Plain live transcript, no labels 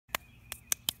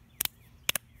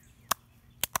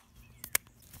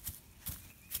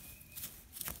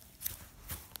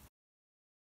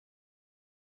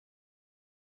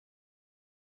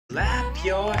Clap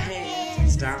your hands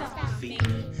and stomp your feet.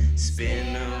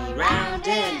 Spin around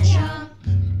and jump.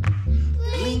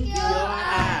 Blink your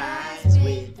eyes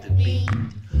with the beat.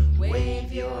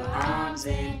 Wave your arms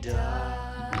and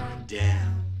duck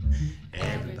down.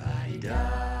 Everybody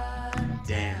duck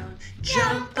down.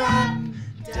 Jump up,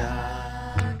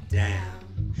 duck down.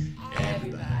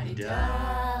 Everybody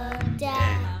duck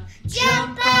down.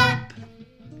 Jump up.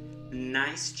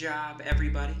 Nice job,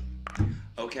 everybody.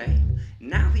 Okay,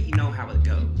 now that you know how it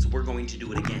goes, we're going to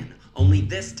do it again, only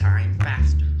this time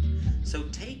faster. So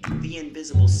take the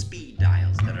invisible speed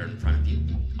dials that are in front of you,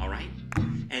 all right,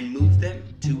 and move them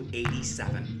to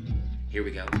 87. Here we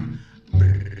go.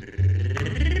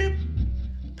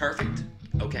 Perfect.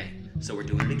 Okay, so we're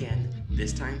doing it again,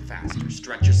 this time faster.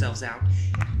 Stretch yourselves out.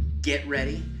 Get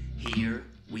ready. Here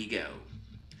we go.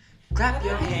 Clap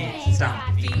your hands,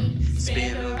 stomp your feet,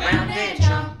 spin around and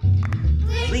jump.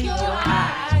 Blink your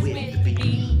eyes with the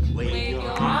beat. Wave your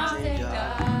arms and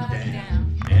duck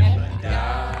down. Everybody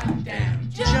duck down.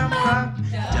 Jump up,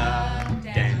 duck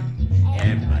down.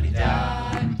 Everybody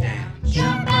duck down.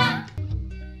 Jump up.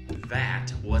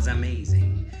 That was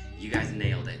amazing. You guys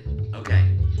nailed it. Okay,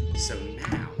 so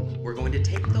now we're going to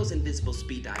take those invisible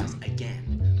speed dials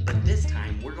again, but this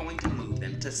time we're going to move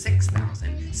them to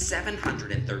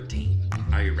 6,713.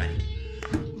 Are you ready?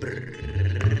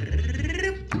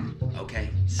 Okay,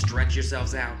 stretch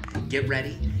yourselves out. Get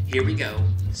ready. Here we go.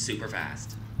 Super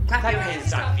fast. Clap your hands,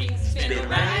 stomp feet, spin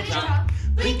around and jump.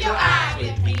 Blink your eyes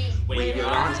with me. Wave your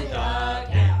arms and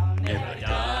duck down. Everybody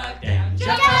duck down.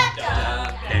 Jump up,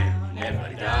 duck down.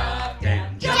 Everybody duck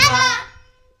down. Jump up.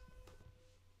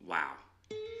 Wow,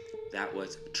 that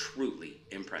was truly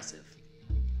impressive.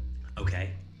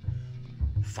 Okay,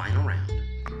 final round.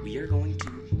 We are going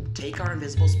to take our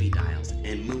invisible speed dials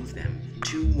and move them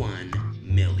to 1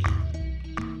 million.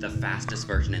 The fastest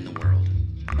version in the world.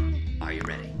 Are you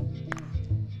ready?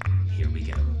 Here we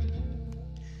go.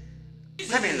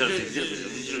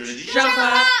 Jump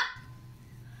up!